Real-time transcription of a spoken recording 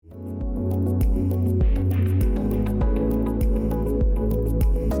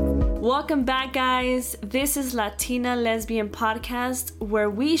Welcome back, guys. This is Latina Lesbian Podcast, where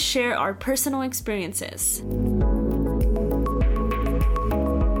we share our personal experiences.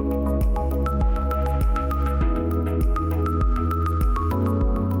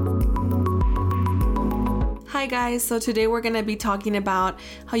 Hi guys, so today we're going to be talking about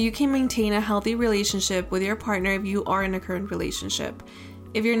how you can maintain a healthy relationship with your partner if you are in a current relationship.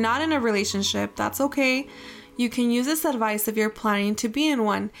 If you're not in a relationship, that's okay. You can use this advice if you're planning to be in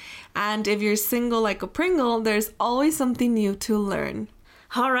one. And if you're single like a Pringle, there's always something new to learn.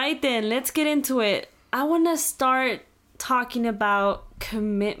 Alright then, let's get into it. I want to start talking about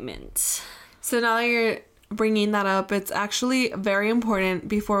commitment. So now that you're bringing that up, it's actually very important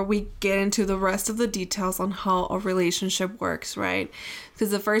before we get into the rest of the details on how a relationship works, right?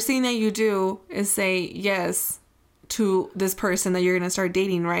 Because the first thing that you do is say yes to this person that you're going to start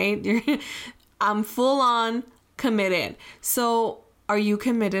dating, right? I'm full on committed. So are you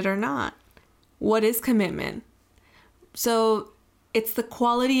committed or not? What is commitment? So it's the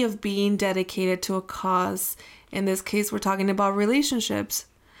quality of being dedicated to a cause. In this case, we're talking about relationships.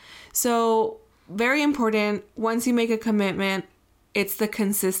 So very important, once you make a commitment, it's the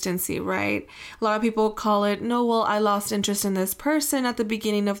consistency, right? A lot of people call it, no, well, I lost interest in this person at the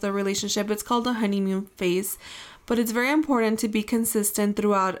beginning of the relationship. It's called the honeymoon phase. But it's very important to be consistent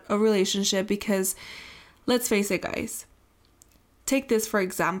throughout a relationship because, let's face it, guys. Take this for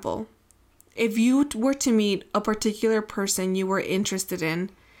example. If you were to meet a particular person you were interested in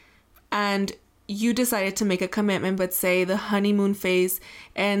and you decided to make a commitment, but say the honeymoon phase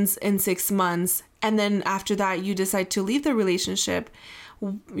ends in 6 months, and then after that you decide to leave the relationship,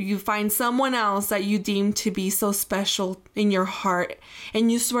 you find someone else that you deem to be so special in your heart,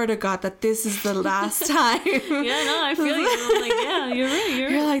 and you swear to God that this is the last time. Yeah, no, I feel you. I'm like, yeah, you're right.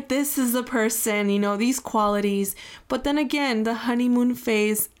 You're like, this is the person, these qualities. But then again, the honeymoon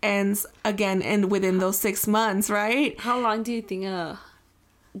phase ends again and within those 6 months, right? How long do you think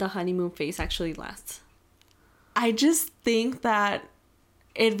the honeymoon phase actually lasts? I just think that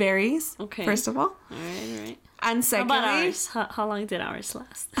it varies. Okay. First of all. All right. And secondly, how about ours? How long did ours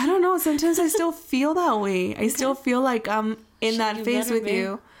last? I don't know. Sometimes I still feel that way. I still feel like I'm in that phase with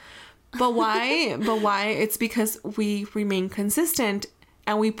you. But why? It's because we remain consistent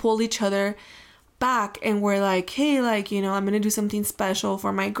and we pull each other back, and we're like, hey, I'm going to do something special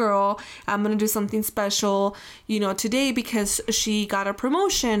for my girl. I'm going to do something special, today because she got a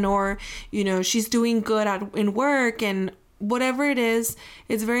promotion, or, she's doing good in work, and whatever it is,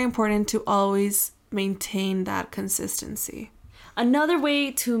 it's very important to always maintain that consistency. Another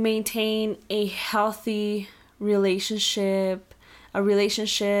way to maintain a healthy relationship, a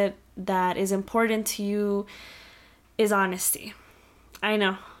relationship that is important to you, is honesty. I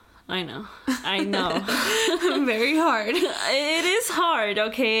know. Very hard. It is hard,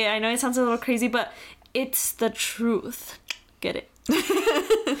 okay? I know it sounds a little crazy, but it's the truth. Get it?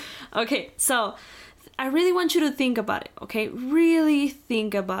 Okay, so I really want you to think about it, okay? Really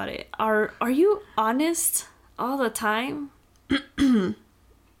think about it. Are you honest all the time? I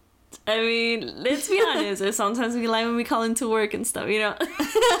mean, let's be honest. Sometimes we lie when we call into work and stuff,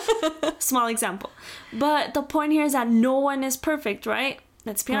 Small example. But the point here is that no one is perfect, right?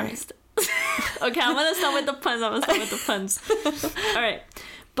 Let's be honest. Okay, I'm going to start with the puns. All right.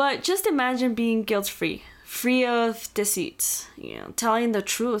 But just imagine being guilt-free. Free of deceit, telling the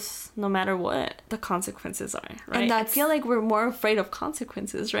truth no matter what the consequences are, right? And I feel like we're more afraid of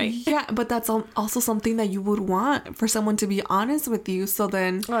consequences, right? Yeah, but that's also something that you would want, for someone to be honest with you. So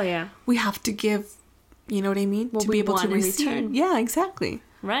then, we have to give, you know what I mean, to be able to receive. Return. Yeah, exactly.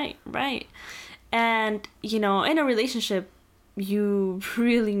 Right. And in a relationship, you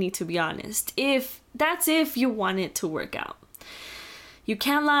really need to be honest. If you want it to work out. You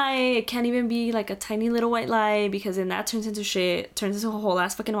can't lie. It can't even be like a tiny little white lie, because then that turns into shit, turns into a whole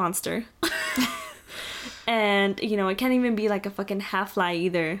ass fucking monster. And, it can't even be like a fucking half lie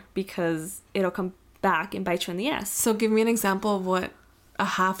either, because it'll come back and bite you in the ass. So give me an example of what a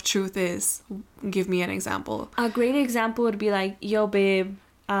half truth is. Give me an example. A great example would be like, yo, babe,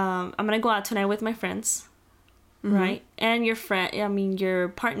 I'm going to go out tonight with my friends. Mm-hmm. Right? And your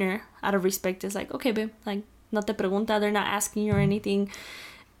partner, out of respect, is like, okay, babe, like, no te pregunta, they're not asking you or anything,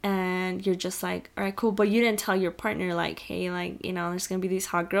 and you're just like, all right, cool. But you didn't tell your partner, like, hey, like, there's gonna be these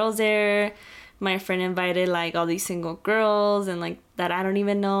hot girls there, my friend invited like all these single girls, and like that I don't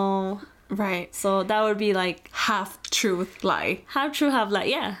even know, right? So that would be like half truth lie. Half true, half lie.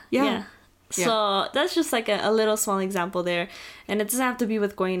 Yeah. So that's just like a little small example there, and it doesn't have to be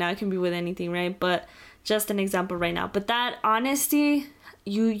with going out, it can be with anything, right? But just an example right now. But that honesty,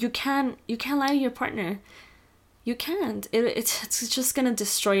 you can't lie to your partner. You can't. It's just gonna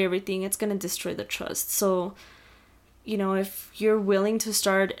destroy everything. It's gonna destroy the trust. So, you know, if you're willing to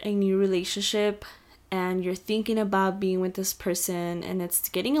start a new relationship and you're thinking about being with this person and it's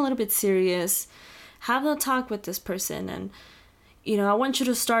getting a little bit serious, have a talk with this person. And, you know, I want you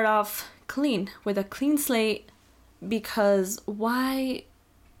to start off clean, with a clean slate, because why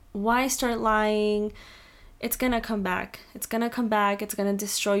start lying? It's gonna come back. It's gonna come back. It's gonna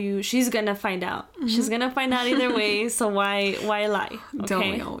destroy you. She's gonna find out. Mm-hmm. She's gonna find out either way. So why lie? Okay?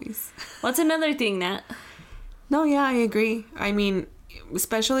 Don't we always? What's another thing, Nat? No, yeah, I agree. I mean,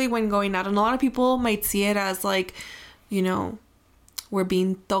 especially when going out, and a lot of people might see it as like, you know, we're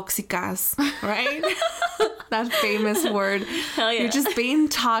being tóxicas, right? That famous word. Hell yeah. You're just being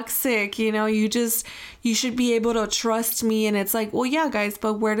toxic, you know, you should be able to trust me. And it's like, well, yeah, guys,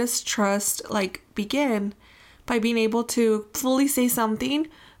 but where does trust like begin? By being able to fully say something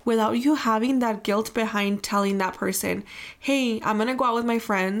without you having that guilt behind telling that person, hey, I'm going to go out with my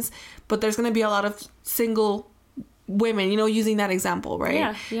friends, but there's going to be a lot of single women, you know, using that example, right?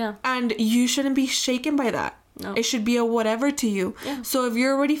 Yeah, yeah. And you shouldn't be shaken by that. No. It should be a whatever to you. Yeah. So if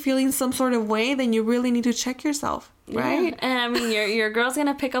you're already feeling some sort of way, then you really need to check yourself, right? Yeah. And I mean, your girl's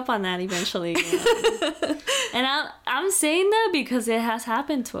gonna pick up on that eventually. You know? And I'm saying that because it has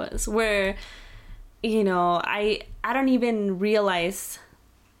happened to us, where, you know, I don't even realize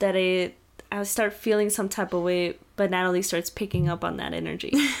that I start feeling some type of way, but Natalie starts picking up on that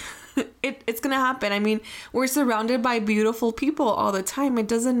energy. It's gonna happen. I mean, we're surrounded by beautiful people all the time. It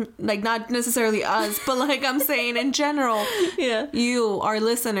doesn't, like, not necessarily us, but like I'm saying in general, yeah, you, our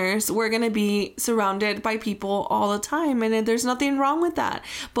listeners, we're gonna be surrounded by people all the time, and there's nothing wrong with that.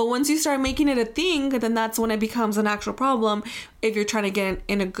 But once you start making it a thing, then that's when it becomes an actual problem if you're trying to get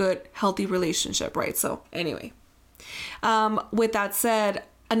in a good, healthy relationship, right? So anyway, with that said,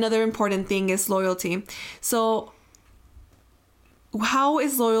 another important thing is loyalty. So how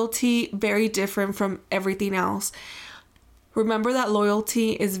is loyalty very different from everything else? Remember that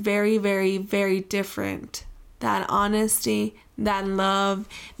loyalty is very, very, very different. That honesty, that love,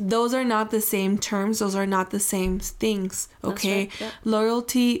 those are not the same terms. Those are not the same things, okay? That's right, yeah.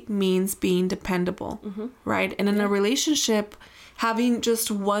 Loyalty means being dependable, right? And in a relationship, having just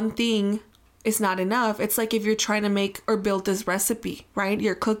one thing is not enough. It's like if you're trying to make or build this recipe, right?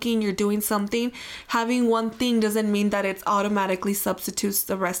 You're cooking, you're doing something. Having one thing doesn't mean that it automatically substitutes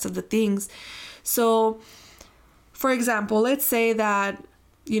the rest of the things. So, for example, let's say that,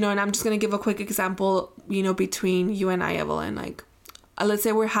 you know, and I'm just going to give a quick example, you know, between you and I, Evelyn. Like, let's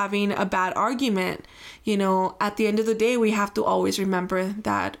say we're having a bad argument. You know, at the end of the day, we have to always remember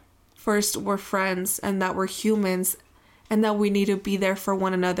that first, we're friends and that we're humans, and that we need to be there for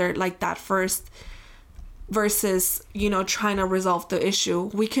one another like that first, versus, you know, trying to resolve the issue.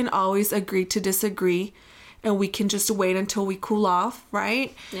 We can always agree to disagree, and we can just wait until we cool off,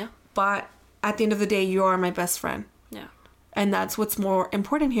 right? Yeah. But at the end of the day, you are my best friend. Yeah. And that's what's more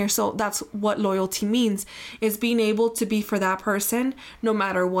important here. So that's what loyalty means, is being able to be for that person no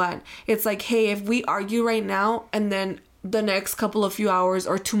matter what. It's like, hey, if we argue right now and then the next couple of few hours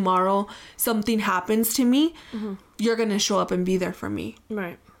or tomorrow something happens to me, you're gonna show up and be there for me,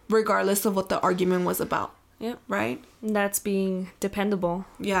 Right. regardless of what the argument was about. Yep. Right? That's being dependable.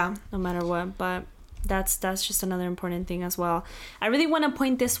 Yeah. No matter what. But that's just another important thing as well. I really want to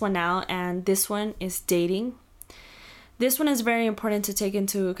point this one out, and this one is dating. This one is very important to take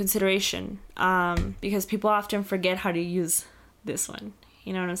into consideration, because people often forget how to use this one.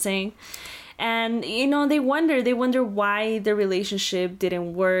 You know what I'm saying? And, you know, they wonder why the relationship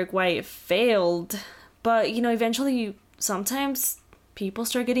didn't work, why it failed. But, you know, eventually, sometimes people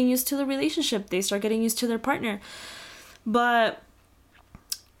start getting used to the relationship. They start getting used to their partner. But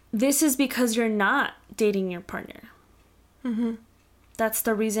this is because you're not dating your partner. That's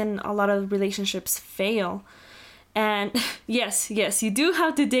the reason a lot of relationships fail. And yes, you do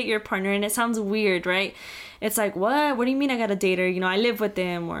have to date your partner. And it sounds weird, right? It's like, what do you mean I gotta date her? You know, I live with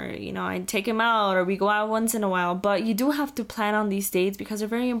him, or, you know, I take him out, or we go out once in a while. But you do have to plan on these dates because they're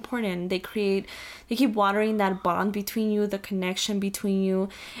very important. They keep watering that bond between you, the connection between you.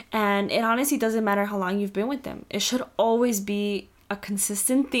 And it honestly doesn't matter how long you've been with them. It should always be a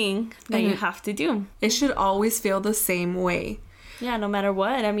consistent thing that you have to do. It should always feel the same way. Yeah, no matter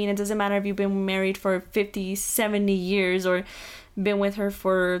what. I mean, it doesn't matter if you've been married for 50, 70 years, or been with her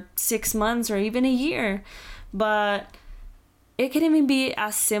for 6 months or even a year. But it can even be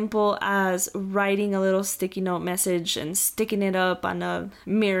as simple as writing a little sticky note message and sticking it up on a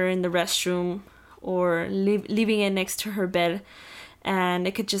mirror in the restroom, or leaving it next to her bed. And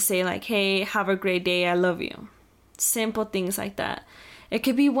it could just say like, hey, have a great day, I love you. Simple things like that. It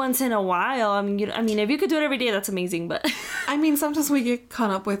could be once in a while. I mean, if you could do it every day, that's amazing. But I mean, sometimes we get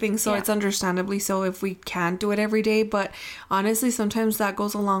caught up with things, so Yeah. it's understandably so if we can't do it every day. But honestly, sometimes that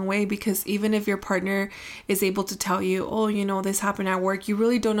goes a long way, because even if your partner is able to tell you, oh, you know, this happened at work, you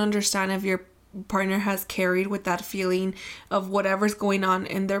really don't understand if your partner has carried with that feeling of whatever's going on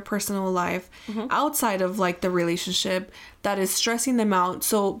in their personal life outside of like the relationship that is stressing them out.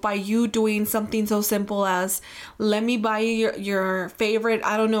 So by you doing something so simple as, let me buy you your favorite,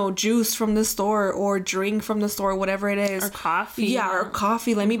 I don't know, juice from the store or drink from the store, whatever it is, or coffee. yeah, or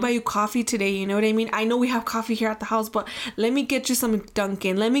coffee. Let me buy you coffee today. You know what I mean? I know we have coffee here at the house, but let me get you some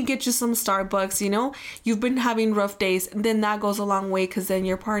Dunkin'. Let me get you some Starbucks. You know, you've been having rough days. Then that goes a long way, because then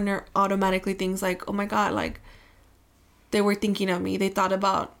your partner automatically thinks like, oh my God, like they were thinking of me. They thought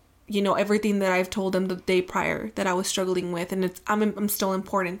about, you know, everything that I've told them the day prior that I was struggling with, and I'm still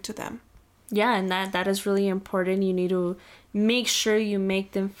important to them. Yeah, and that is really important. You need to make sure you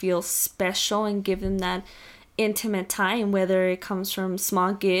make them feel special and give them that intimate time, whether it comes from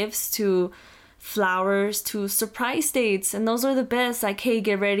small gifts to flowers to surprise dates. And those are the best. Like, hey,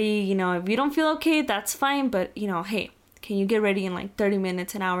 get ready. You know, if you don't feel okay, that's fine. But, you know, hey, can you get ready in like 30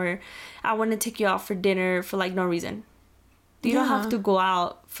 minutes, an hour? I want to take you out for dinner for like no reason. You don't have to go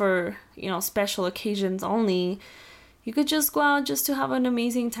out for, you know, special occasions only. You could just go out just to have an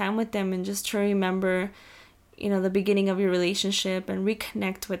amazing time with them and just to remember, you know, the beginning of your relationship and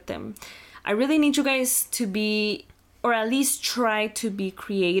reconnect with them. I really need you guys to be, or at least try to be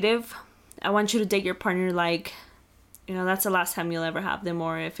creative. I want you to date your partner like, you know, that's the last time you'll ever have them,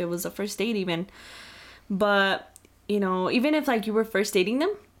 or if it was a first date even. But, you know, even if like you were first dating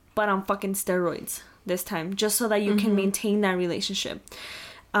them, but on fucking steroids this time, just so that you can maintain that relationship.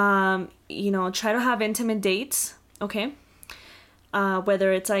 You know, try to have intimate dates, okay?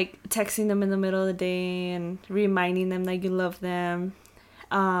 Whether it's like texting them in the middle of the day and reminding them that you love them.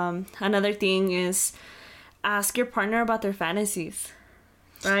 Another thing is ask your partner about their fantasies,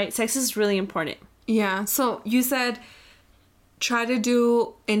 right? Sex is really important. Yeah, so you said try to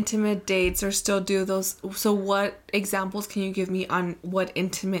do intimate dates or still do those. So what examples can you give me on what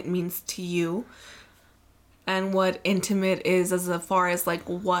intimate means to you? And what intimate is as far as like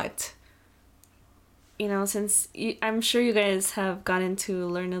what? You know, since I'm sure you guys have gotten to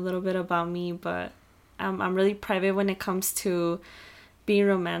learn a little bit about me, but I'm really private when it comes to being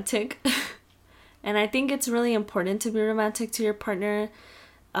romantic. And I think it's really important to be romantic to your partner.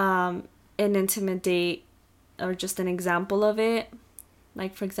 An intimate date, or just an example of it.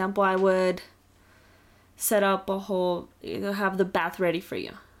 Like, for example, I would set up a whole, have the bath ready for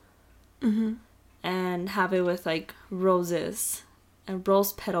you. Mm-hmm. And have it with like roses and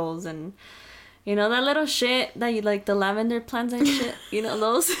rose petals and, you know, that little shit that you like, the lavender plants and shit, you know,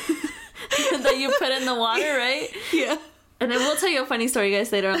 those that you put in the water, right? Yeah. And then we'll tell you a funny story,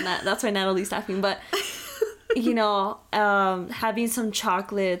 guys, later on that. That's why Natalie's laughing. But, you know, having some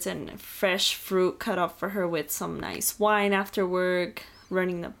chocolates and fresh fruit cut up for her with some nice wine after work,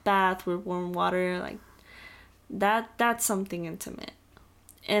 running the bath with warm water, like that's something intimate.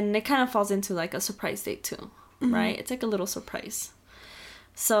 And it kind of falls into like a surprise date too, right? It's like a little surprise.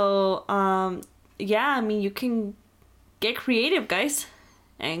 So, yeah, I mean, you can get creative, guys,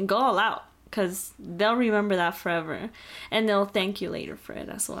 and go all out, because they'll remember that forever. And they'll thank you later for it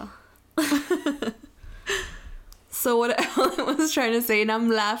as well. So what I was trying to say, and I'm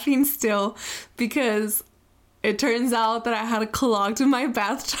laughing still, because it turns out that I had clogged my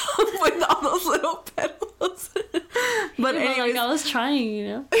bathtub with all those little petals. But Yeah, anyways, like I was trying, you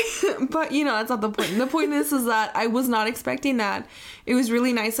know. but you know, that's not the point. The point is that I was not expecting that. It was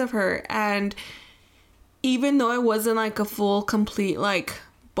really nice of her, and even though it wasn't like a full, complete, like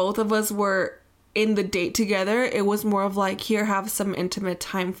both of us were in the date together, it was more of like, here, have some intimate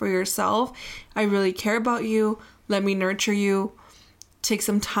time for yourself. I really care about you. Let me nurture you. Take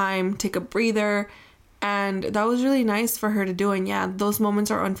some time, take a breather. And that was really nice for her to do. And yeah, those moments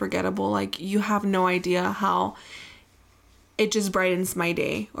are unforgettable. Like, you have no idea how it just brightens my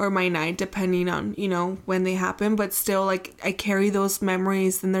day or my night, depending on, you know, when they happen. But still, like, I carry those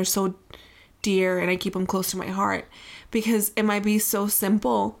memories and they're so dear and I keep them close to my heart, because it might be so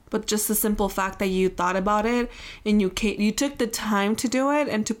simple, but just the simple fact that you thought about it and you took the time to do it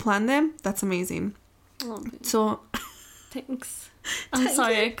and to plan them, that's amazing. Oh, So thanks. I'm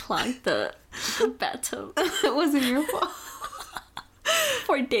sorry I clogged the bathtub. it wasn't your fault.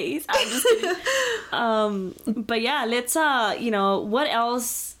 For days. I'm just kidding. But yeah, let's you know, what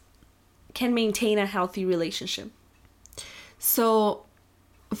else can maintain a healthy relationship? So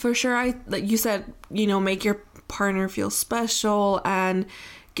for sure, like you said, you know, make your partner feel special and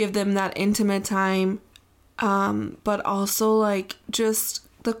give them that intimate time. But also like just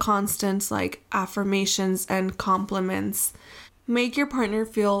the constant like affirmations and compliments. Make your partner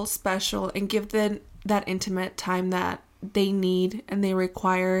feel special and give them that intimate time that they need and they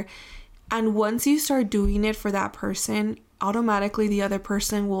require. And once you start doing it for that person, automatically the other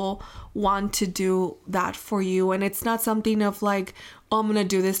person will want to do that for you. And it's not something of like, oh, I'm gonna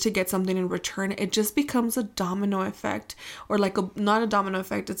do this to get something in return. It just becomes a domino effect, or like not a domino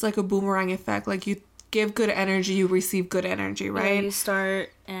effect, it's like a boomerang effect. Like you give good energy, you receive good energy, right? Yeah, you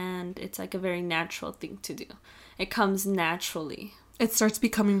start and it's like a very natural thing to do. It comes naturally. It starts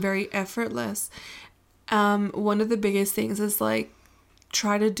becoming very effortless. One of the biggest things is like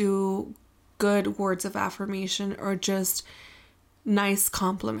try to do good words of affirmation or just nice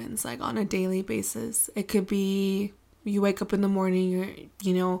compliments like on a daily basis. It could be you wake up in the morning,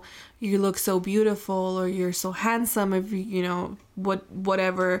 you look so beautiful, or you're so handsome, if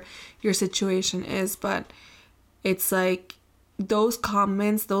whatever your situation is. But it's like those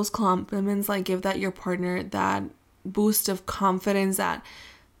comments, those compliments, like give that your partner that boost of confidence, that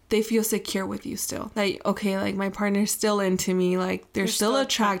they feel secure with you still. Like, okay, like my partner's still into me, like they're still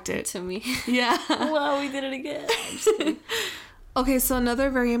attracted to me. Yeah. Wow, we did it again. I'm just kidding. Okay, so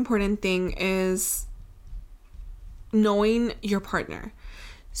another very important thing is knowing your partner.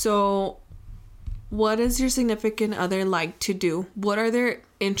 So what does your significant other like to do? What are their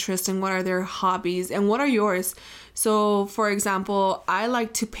interests and what are their hobbies and what are yours? So for example, I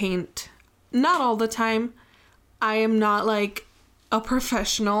like to paint. Not all the time. I am not like a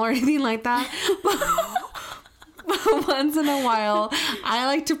professional or anything like that. But once in a while, I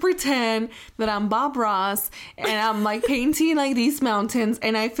like to pretend that I'm Bob Ross and I'm like painting like these mountains,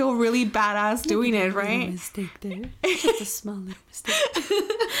 and I feel really badass doing it, right? Mistake there. Just a small little mistake.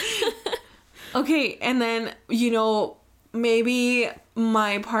 Okay, and then, maybe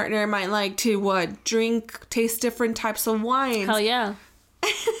my partner might like to taste different types of wines. Hell yeah.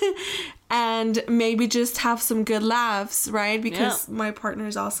 And maybe just have some good laughs, right? Because my partner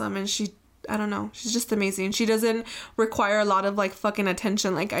is awesome and she's just amazing. She doesn't require a lot of like fucking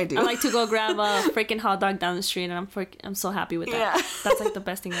attention like I do. I like to go grab a freaking hot dog down the street, and I'm so happy with that. Yeah. That's like the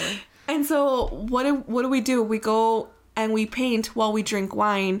best thing ever. And so what do we do? We go and we paint while we drink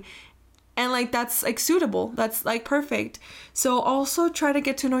wine. And like that's like suitable. That's like perfect. So also try to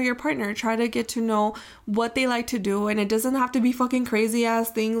get to know your partner. Try to get to know what they like to do. And it doesn't have to be fucking crazy ass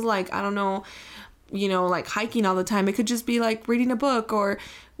things like, I don't know, like hiking all the time. It could just be like reading a book, or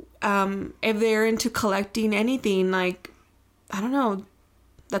if they're into collecting anything, like, I don't know.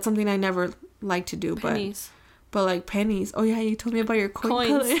 That's something I never like to do. Pennies. But like pennies. Oh yeah, you told me about your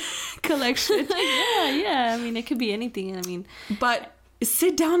coins collection. Yeah. I mean, it could be anything. But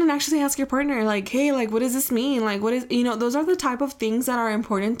sit down and actually ask your partner, like, hey, like, what does this mean? Like, what is, those are the type of things that are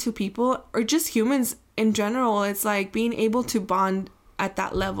important to people, or just humans in general. It's like being able to bond at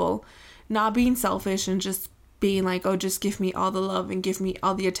that level, not being selfish and just being like, oh, just give me all the love and give me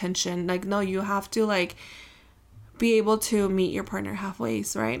all the attention. Like, no, you have to like be able to meet your partner halfway,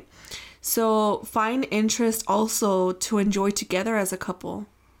 right? So find interest also to enjoy together as a couple.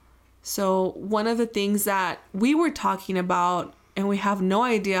 So one of the things that we were talking about and we have no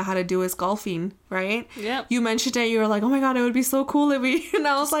idea how to do is golfing, right? Yeah. You mentioned it. You were like, oh my God, it would be so cool if we... And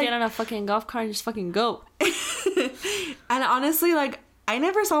I was like... get on a fucking golf cart and just fucking go. And honestly, like, I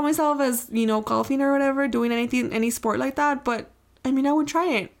never saw myself as, golfing or whatever, doing any sport like that. But, I mean, I would try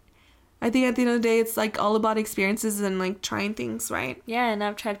it. I think at the end of the day, it's like all about experiences and like trying things, right? Yeah, and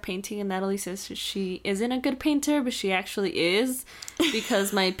I've tried painting, and Natalie says she isn't a good painter, but she actually is,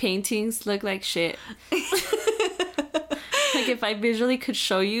 because my paintings look like shit. Like, if I visually could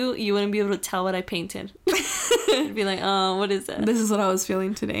show you, you wouldn't be able to tell what I painted. You'd be like, oh, what is that? This is what I was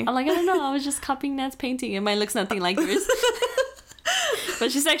feeling today. I'm like, I don't know, I was just copying Nat's painting, and mine looks nothing like yours.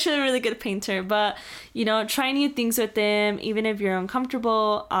 But she's actually a really good painter. But, try new things with them, even if you're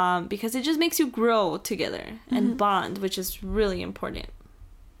uncomfortable, because it just makes you grow together and bond, which is really important.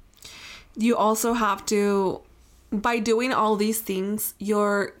 You also have to... By doing all these things,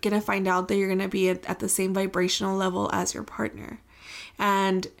 you're going to find out that you're going to be at the same vibrational level as your partner.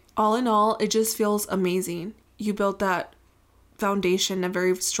 And all in all, it just feels amazing. You built that foundation, a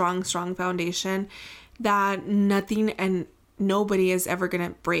very strong foundation that nothing and nobody is ever going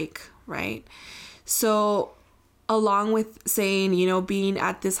to break, right? So along with saying, being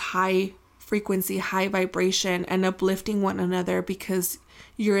at this high frequency, high vibration and uplifting one another because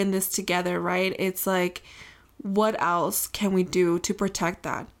you're in this together, right? It's like... what else can we do to protect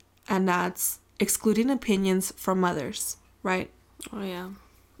that? And that's excluding opinions from others, right? Oh, yeah.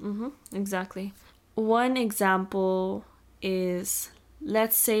 Exactly. One example is,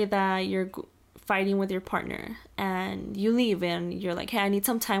 let's say that you're fighting with your partner and you leave and you're like, hey, I need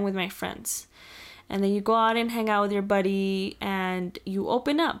some time with my friends. And then you go out and hang out with your buddy and you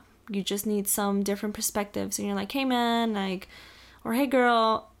open up. You just need some different perspectives. And you're like, hey, man, like, or hey,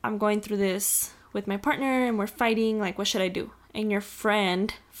 girl, I'm going through this with my partner and we're fighting. Like, what should I do? And your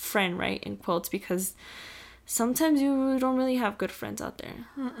friend, right, in quotes, because sometimes you don't really have good friends out there.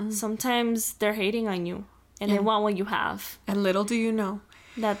 Mm-mm. Sometimes they're hating on you and they want what you have. And little do you know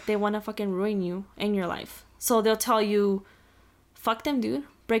that they want to fucking ruin you and your life. So they'll tell you, fuck them, dude.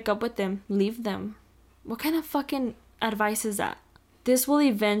 Break up with them. Leave them. What kind of fucking advice is that? This will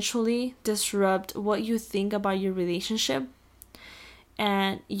eventually disrupt what you think about your relationship.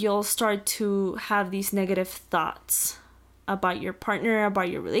 And you'll start to have these negative thoughts about your partner, about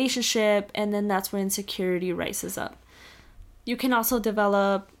your relationship. And then that's when insecurity rises up. You can also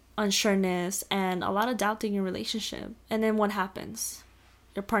develop unsureness and a lot of doubt in your relationship. And then what happens?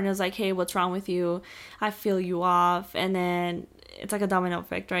 Your partner's like, hey, what's wrong with you? I feel you off. And then it's like a domino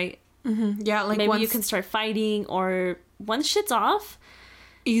effect, right? Mm-hmm. Yeah, like maybe you can start fighting, or once shit's off,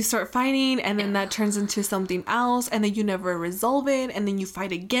 you start fighting, and then that turns into something else, and then you never resolve it, and then you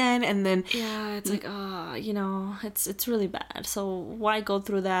fight again, and then it's like, it's really bad. So why go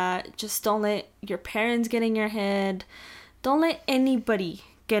through that? Just don't let your parents get in your head. Don't let anybody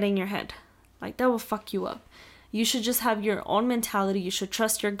get in your head. Like, that will fuck you up. You should just have your own mentality. You should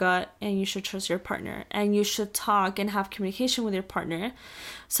trust your gut and you should trust your partner. And you should talk and have communication with your partner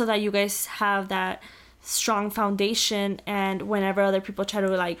so that you guys have that strong foundation. And whenever other people try to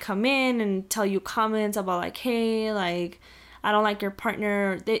like come in and tell you comments about like, hey, like, I don't like your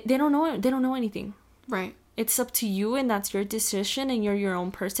partner, they don't know. They don't know anything. Right. It's up to you, and that's your decision, and you're your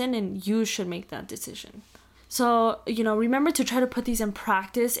own person, and you should make that decision. So, remember to try to put these in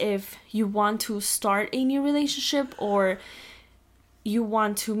practice if you want to start a new relationship or you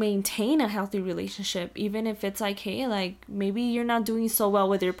want to maintain a healthy relationship. Even if it's like, hey, like, maybe you're not doing so well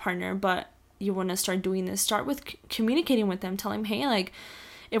with your partner, but you want to start doing this. Start with communicating with them. Tell them, hey, like,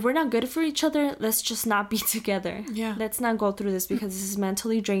 if we're not good for each other, let's just not be together. Yeah. Let's not go through this because this is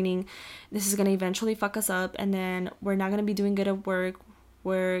mentally draining. This is going to eventually fuck us up, and then we're not going to be doing good at work.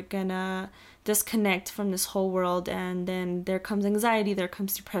 We're gonna disconnect from this whole world, and then there comes anxiety, there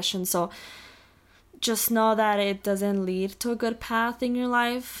comes depression. So just know that it doesn't lead to a good path in your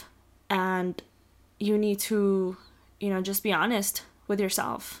life, and you need to, just be honest with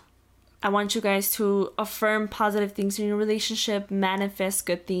yourself. I want you guys to affirm positive things in your relationship, manifest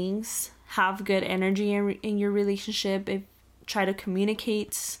good things, have good energy in your relationship. Try to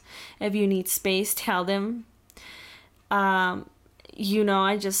communicate. If you need space, tell them.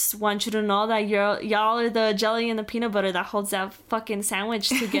 I just want you to know that y'all are the jelly and the peanut butter that holds that fucking sandwich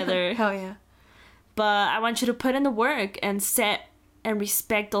together. Hell yeah. But I want you to put in the work and set and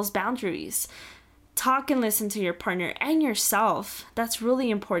respect those boundaries. Talk and listen to your partner and yourself. That's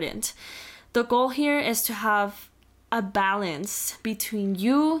really important. The goal here is to have a balance between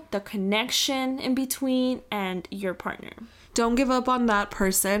you, the connection in between, and your partner. Don't give up on that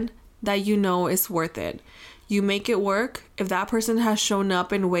person that you know is worth it. You make it work. If that person has shown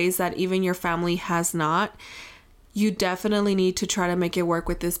up in ways that even your family has not, you definitely need to try to make it work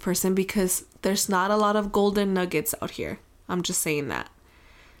with this person, because there's not a lot of golden nuggets out here. I'm just saying that.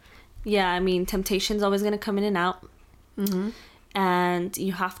 Yeah, I mean, temptation's always going to come in and out. Mm-hmm. And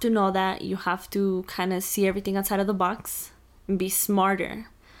you have to know that. You have to kind of see everything outside of the box and be smarter,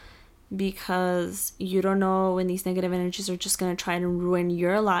 because you don't know when these negative energies are just going to try to ruin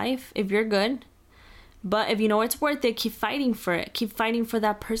your life if you're good. But if you know it's worth it, keep fighting for it. Keep fighting for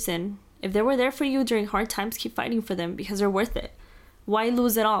that person. If they were there for you during hard times, keep fighting for them because they're worth it. Why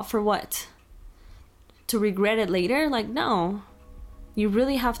lose it all? For what? To regret it later? Like, no. You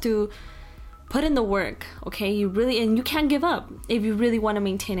really have to put in the work, okay? And you can't give up if you really want to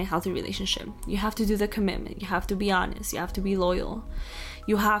maintain a healthy relationship. You have to do the commitment. You have to be honest. You have to be loyal.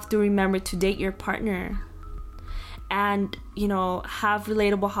 You have to remember to date your partner. And, have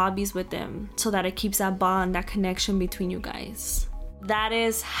relatable hobbies with them so that it keeps that bond, that connection between you guys. That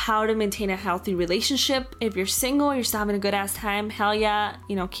is how to maintain a healthy relationship. If you're single, you're still having a good ass time, hell yeah,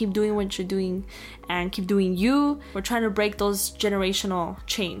 keep doing what you're doing and keep doing you. We're trying to break those generational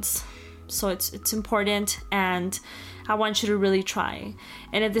chains. So it's important, and I want you to really try.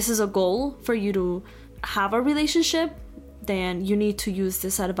 And if this is a goal for you to have a relationship, then you need to use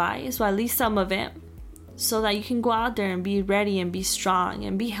this advice, or at least some of it, so that you can go out there and be ready and be strong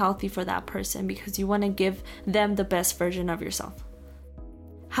and be healthy for that person, because you want to give them the best version of yourself.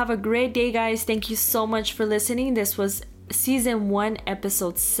 Have a great day, guys. Thank you so much for listening. This was season 1,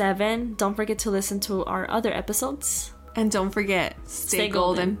 episode 7. Don't forget to listen to our other episodes. And don't forget, stay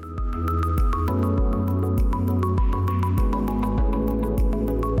golden.